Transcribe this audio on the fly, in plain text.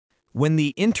When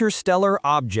the interstellar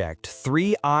object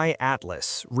 3I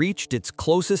Atlas reached its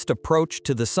closest approach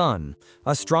to the Sun,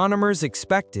 astronomers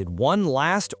expected one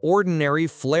last ordinary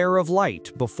flare of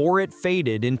light before it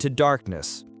faded into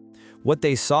darkness. What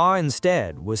they saw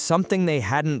instead was something they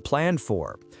hadn't planned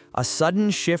for: a sudden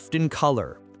shift in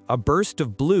color, a burst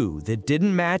of blue that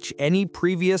didn't match any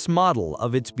previous model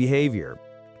of its behavior.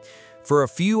 For a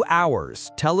few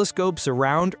hours, telescopes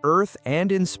around Earth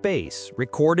and in space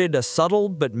recorded a subtle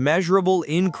but measurable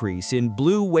increase in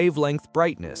blue wavelength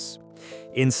brightness.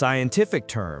 In scientific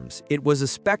terms, it was a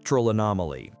spectral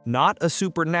anomaly, not a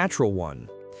supernatural one.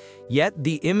 Yet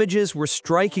the images were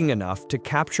striking enough to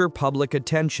capture public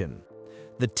attention.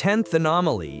 The 10th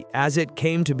anomaly, as it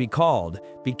came to be called,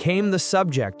 became the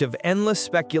subject of endless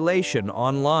speculation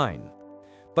online.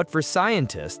 But for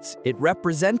scientists, it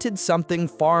represented something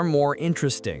far more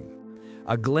interesting: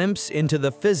 a glimpse into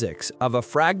the physics of a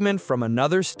fragment from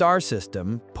another star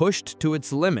system pushed to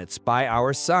its limits by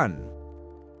our Sun.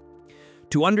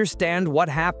 To understand what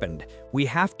happened, we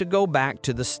have to go back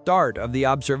to the start of the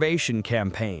observation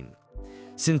campaign.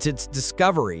 Since its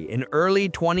discovery in early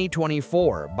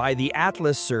 2024 by the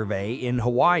Atlas Survey in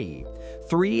Hawaii,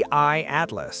 3I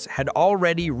Atlas had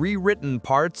already rewritten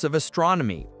parts of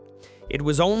astronomy. It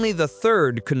was only the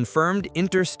third confirmed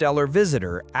interstellar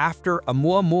visitor after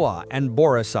Oumuamua and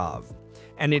Borisov,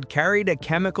 and it carried a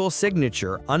chemical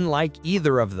signature unlike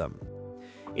either of them.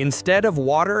 Instead of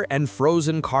water and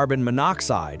frozen carbon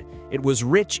monoxide, it was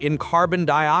rich in carbon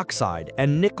dioxide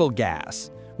and nickel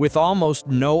gas, with almost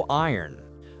no iron,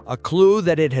 a clue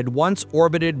that it had once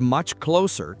orbited much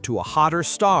closer to a hotter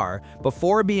star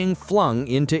before being flung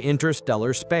into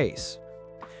interstellar space.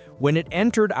 When it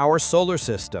entered our solar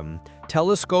system,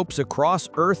 telescopes across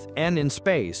Earth and in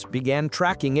space began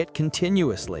tracking it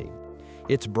continuously.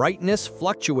 Its brightness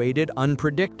fluctuated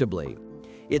unpredictably.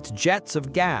 Its jets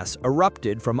of gas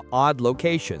erupted from odd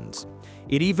locations.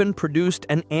 It even produced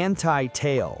an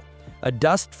anti-tail, a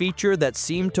dust feature that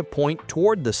seemed to point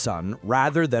toward the Sun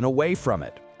rather than away from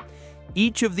it.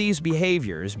 Each of these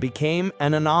behaviors became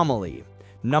an anomaly,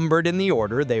 numbered in the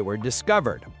order they were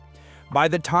discovered. By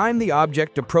the time the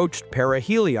object approached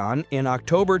Perihelion in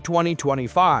October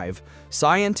 2025,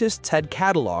 scientists had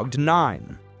cataloged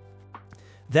 9.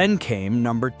 Then came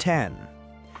number 10.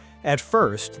 At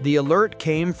first, the alert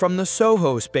came from the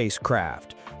SOHO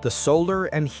spacecraft, the Solar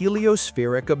and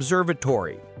Heliospheric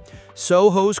Observatory.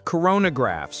 SOHO's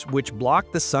coronagraphs, which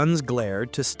blocked the Sun's glare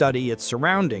to study its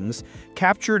surroundings,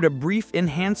 captured a brief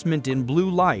enhancement in blue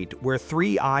light where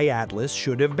 3I Atlas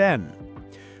should have been.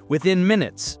 Within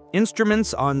minutes,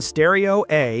 instruments on Stereo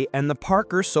A and the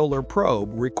Parker Solar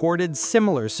Probe recorded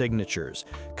similar signatures,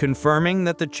 confirming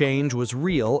that the change was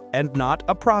real and not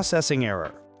a processing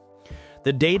error.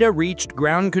 The data reached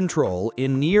ground control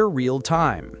in near real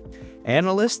time.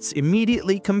 Analysts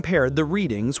immediately compared the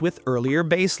readings with earlier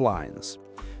baselines.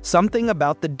 Something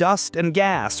about the dust and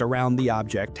gas around the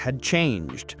object had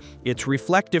changed. Its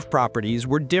reflective properties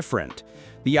were different.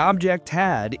 The object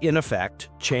had, in effect,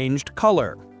 changed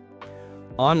color.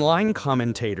 Online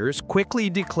commentators quickly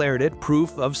declared it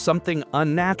proof of something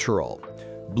unnatural.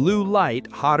 Blue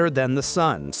light hotter than the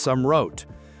Sun, some wrote.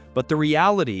 But the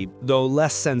reality, though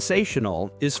less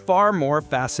sensational, is far more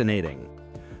fascinating.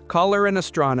 Color in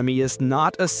astronomy is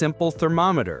not a simple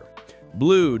thermometer.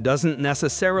 Blue doesn't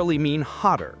necessarily mean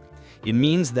hotter. It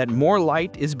means that more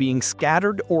light is being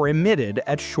scattered or emitted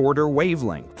at shorter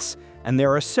wavelengths, and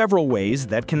there are several ways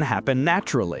that can happen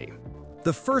naturally.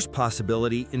 The first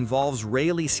possibility involves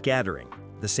Rayleigh scattering,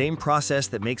 the same process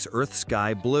that makes Earth's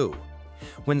sky blue.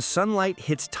 When sunlight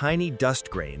hits tiny dust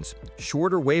grains,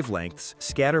 shorter wavelengths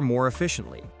scatter more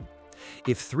efficiently.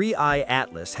 If 3I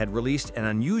Atlas had released an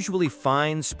unusually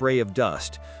fine spray of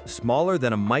dust, smaller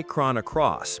than a micron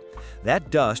across,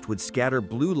 that dust would scatter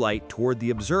blue light toward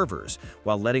the observers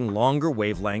while letting longer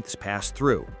wavelengths pass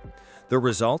through. The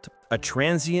result? A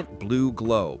transient blue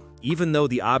glow, even though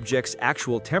the object's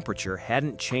actual temperature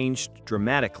hadn't changed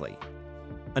dramatically.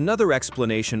 Another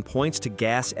explanation points to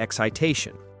gas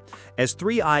excitation. As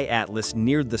 3I Atlas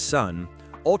neared the Sun,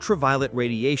 ultraviolet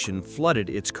radiation flooded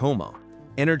its coma,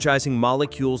 energizing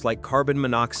molecules like carbon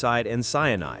monoxide and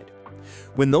cyanide.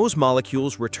 When those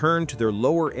molecules returned to their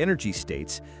lower energy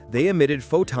states, they emitted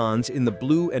photons in the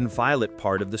blue and violet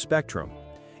part of the spectrum.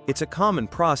 It's a common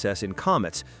process in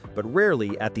comets, but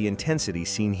rarely at the intensity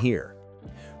seen here.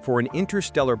 For an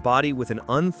interstellar body with an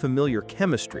unfamiliar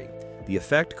chemistry, the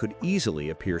effect could easily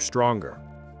appear stronger.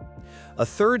 A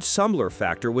third similar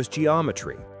factor was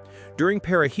geometry. During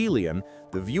perihelion,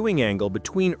 the viewing angle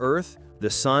between Earth, the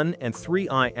Sun, and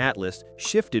 3I Atlas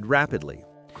shifted rapidly.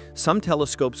 Some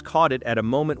telescopes caught it at a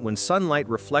moment when sunlight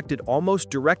reflected almost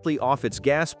directly off its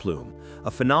gas plume,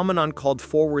 a phenomenon called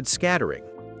forward scattering.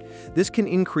 This can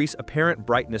increase apparent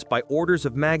brightness by orders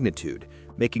of magnitude,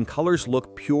 making colors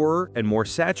look purer and more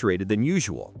saturated than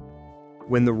usual.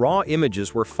 When the raw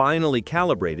images were finally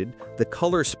calibrated, the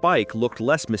color spike looked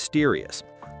less mysterious.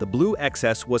 The blue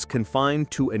excess was confined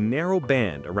to a narrow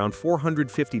band around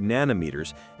 450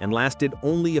 nanometers and lasted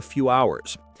only a few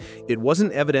hours. It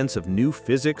wasn't evidence of new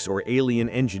physics or alien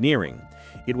engineering.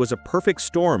 It was a perfect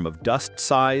storm of dust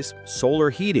size, solar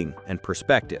heating, and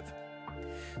perspective.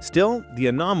 Still, the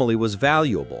anomaly was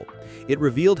valuable. It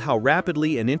revealed how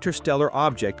rapidly an interstellar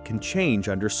object can change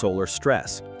under solar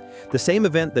stress. The same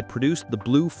event that produced the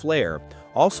blue flare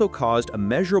also caused a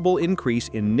measurable increase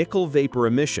in nickel vapor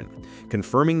emission,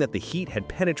 confirming that the heat had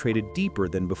penetrated deeper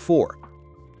than before.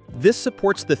 This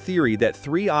supports the theory that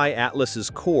 3I Atlas's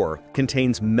core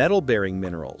contains metal-bearing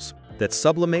minerals that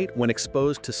sublimate when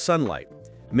exposed to sunlight,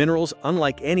 minerals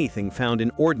unlike anything found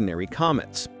in ordinary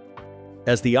comets.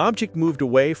 As the object moved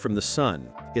away from the sun,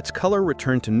 its color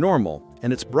returned to normal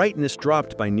and its brightness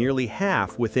dropped by nearly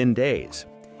half within days.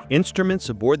 Instruments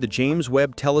aboard the James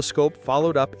Webb Telescope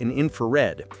followed up in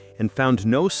infrared and found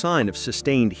no sign of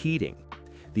sustained heating.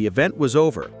 The event was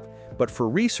over, but for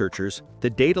researchers, the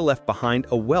data left behind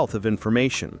a wealth of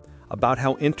information about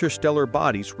how interstellar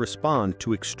bodies respond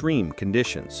to extreme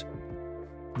conditions.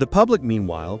 The public,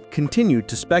 meanwhile, continued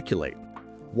to speculate.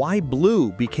 Why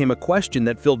blue became a question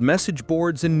that filled message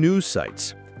boards and news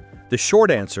sites. The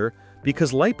short answer,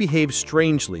 because light behaves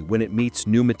strangely when it meets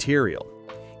new material.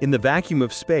 In the vacuum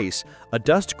of space, a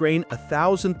dust grain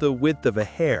 1,000th the width of a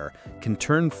hair can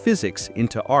turn physics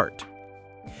into art.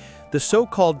 The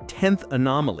so-called 10th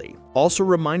anomaly also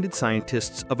reminded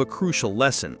scientists of a crucial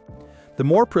lesson. The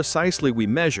more precisely we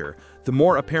measure, the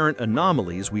more apparent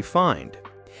anomalies we find.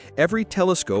 Every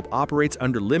telescope operates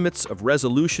under limits of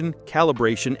resolution,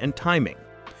 calibration, and timing.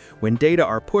 When data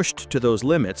are pushed to those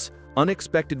limits,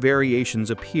 unexpected variations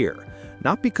appear,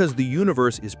 not because the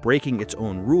universe is breaking its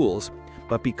own rules,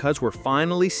 but because we're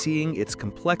finally seeing its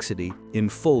complexity in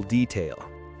full detail.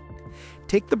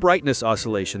 Take the brightness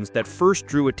oscillations that first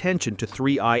drew attention to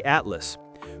 3I Atlas.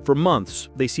 For months,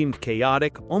 they seemed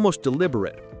chaotic, almost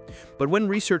deliberate. But when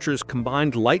researchers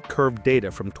combined light-curve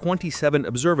data from 27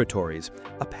 observatories,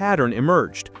 a pattern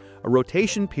emerged, a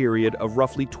rotation period of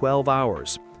roughly 12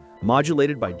 hours,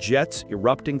 modulated by jets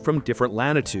erupting from different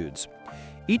latitudes.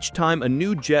 Each time a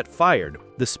new jet fired,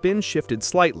 the spin shifted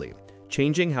slightly,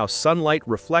 changing how sunlight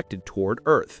reflected toward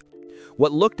Earth.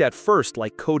 What looked at first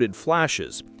like coded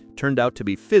flashes turned out to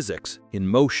be physics in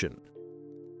motion.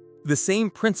 The same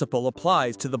principle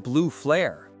applies to the blue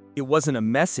flare. It wasn't a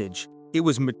message, it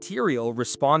was material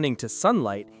responding to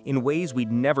sunlight in ways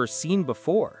we'd never seen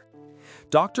before.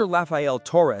 Dr. Rafael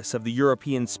Torres of the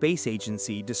European Space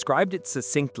Agency described it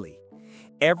succinctly.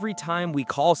 Every time we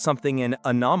call something an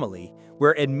anomaly,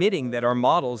 we're admitting that our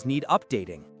models need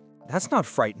updating. That's not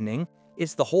frightening.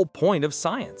 It's the whole point of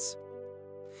science.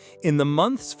 In the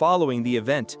months following the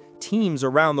event, teams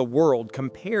around the world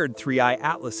compared 3I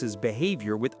Atlas's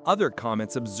behavior with other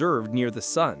comets observed near the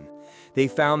Sun. They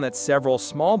found that several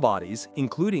small bodies,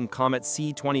 including Comet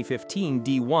C 2015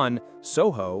 D1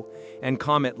 SOHO and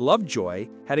Comet Lovejoy,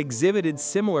 had exhibited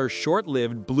similar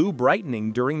short-lived blue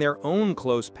brightening during their own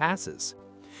close passes.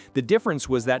 The difference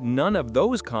was that none of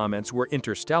those comets were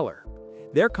interstellar.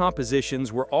 Their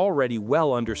compositions were already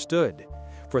well understood.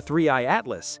 For 3I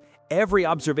Atlas, every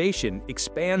observation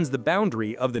expands the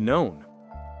boundary of the known.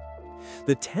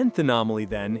 The 10th anomaly,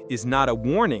 then, is not a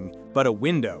warning, but a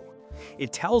window.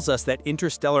 It tells us that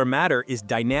interstellar matter is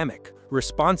dynamic,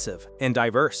 responsive, and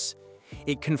diverse.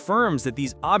 It confirms that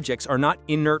these objects are not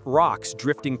inert rocks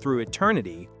drifting through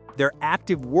eternity. They're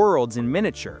active worlds in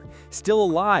miniature, still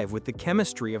alive with the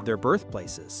chemistry of their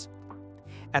birthplaces.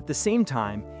 At the same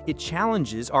time, it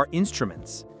challenges our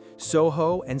instruments.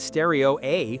 SOHO and Stereo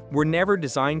A were never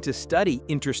designed to study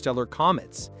interstellar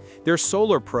comets. They're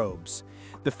solar probes.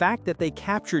 The fact that they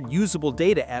captured usable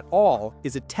data at all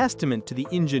is a testament to the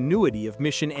ingenuity of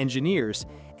mission engineers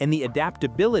and the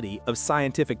adaptability of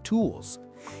scientific tools.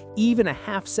 Even a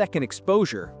half-second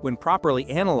exposure, when properly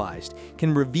analyzed,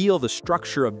 can reveal the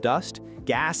structure of dust,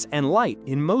 gas, and light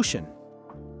in motion.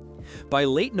 By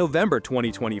late November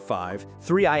 2025,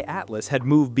 3I Atlas had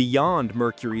moved beyond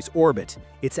Mercury's orbit,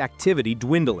 its activity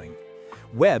dwindling.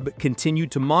 Webb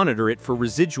continued to monitor it for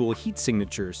residual heat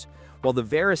signatures, while the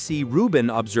Vera-C-Rubin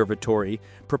Observatory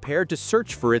prepared to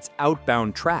search for its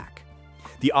outbound track.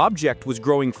 The object was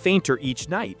growing fainter each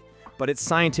night, but its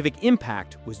scientific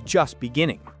impact was just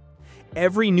beginning.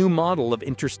 Every new model of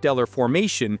interstellar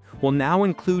formation will now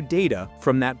include data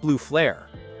from that blue flare.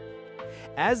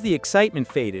 As the excitement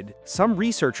faded, some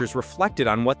researchers reflected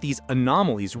on what these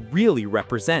anomalies really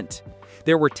represent.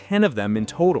 There were 10 of them in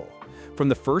total, from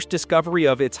the first discovery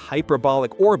of its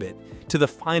hyperbolic orbit to the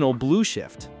final blue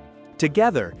shift.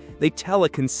 Together, they tell a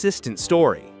consistent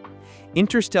story.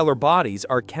 Interstellar bodies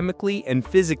are chemically and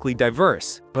physically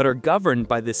diverse, but are governed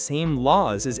by the same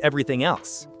laws as everything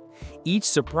else. Each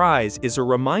surprise is a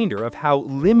reminder of how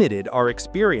limited our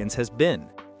experience has been.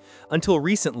 Until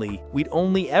recently, we'd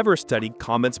only ever studied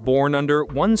comets born under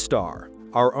one star,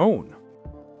 our own.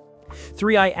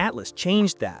 3i Atlas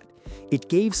changed that. It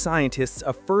gave scientists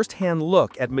a first-hand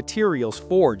look at materials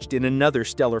forged in another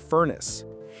stellar furnace.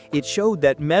 It showed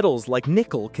that metals like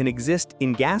nickel can exist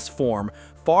in gas form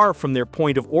far from their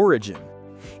point of origin.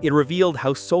 It revealed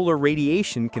how solar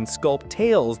radiation can sculpt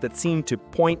tails that seem to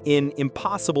point in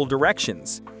impossible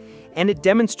directions. And it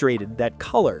demonstrated that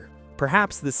color,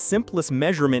 perhaps the simplest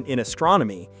measurement in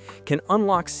astronomy, can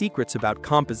unlock secrets about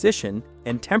composition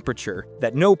and temperature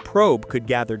that no probe could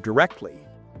gather directly.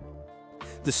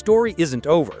 The story isn't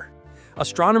over.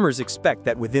 Astronomers expect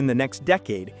that within the next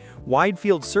decade,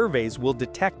 wide-field surveys will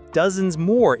detect dozens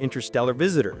more interstellar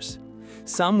visitors.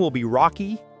 Some will be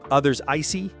rocky, others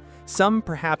icy, some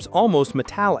perhaps almost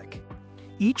metallic.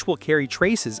 Each will carry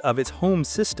traces of its home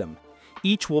system.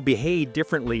 Each will behave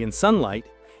differently in sunlight,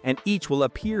 and each will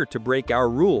appear to break our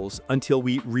rules until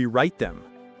we rewrite them.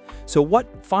 So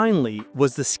what finally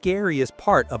was the scariest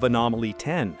part of Anomaly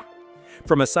 10?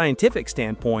 From a scientific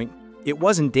standpoint, it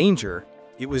wasn't danger,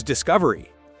 it was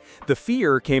discovery. The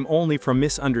fear came only from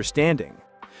misunderstanding.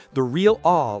 The real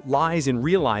awe lies in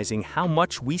realizing how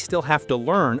much we still have to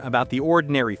learn about the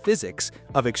ordinary physics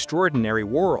of extraordinary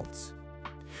worlds.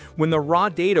 When the raw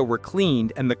data were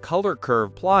cleaned and the color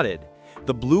curve plotted,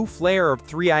 the blue flare of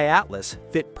 3i Atlas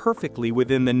fit perfectly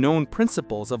within the known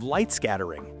principles of light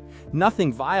scattering.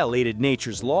 Nothing violated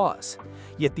nature's laws,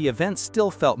 yet the event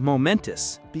still felt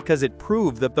momentous because it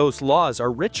proved that those laws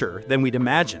are richer than we'd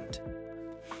imagined.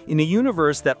 In a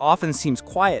universe that often seems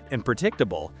quiet and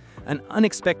predictable, an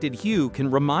unexpected hue can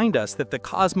remind us that the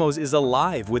cosmos is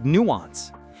alive with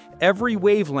nuance. Every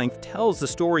wavelength tells the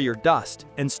story of dust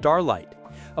and starlight,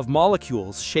 of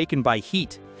molecules shaken by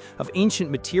heat, of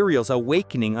ancient materials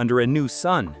awakening under a new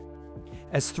sun.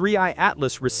 As 3i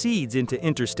Atlas recedes into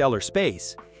interstellar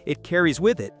space, it carries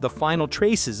with it the final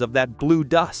traces of that blue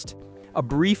dust, a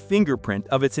brief fingerprint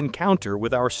of its encounter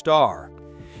with our star.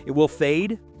 It will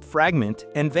fade, fragment,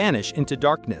 and vanish into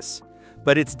darkness,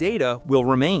 but its data will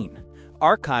remain,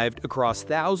 archived across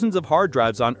thousands of hard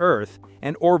drives on Earth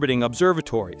and orbiting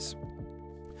observatories.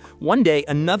 One day,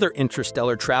 another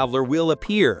interstellar traveler will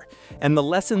appear, and the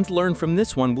lessons learned from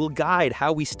this one will guide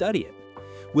how we study it.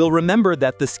 We'll remember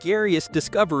that the scariest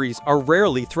discoveries are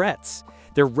rarely threats.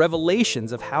 They're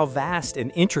revelations of how vast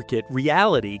and intricate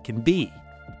reality can be.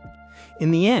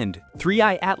 In the end,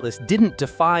 3i Atlas didn't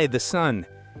defy the sun.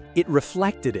 It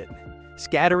reflected it,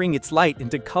 scattering its light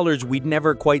into colors we'd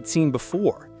never quite seen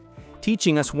before,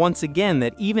 teaching us once again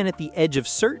that even at the edge of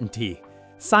certainty,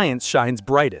 science shines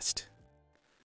brightest.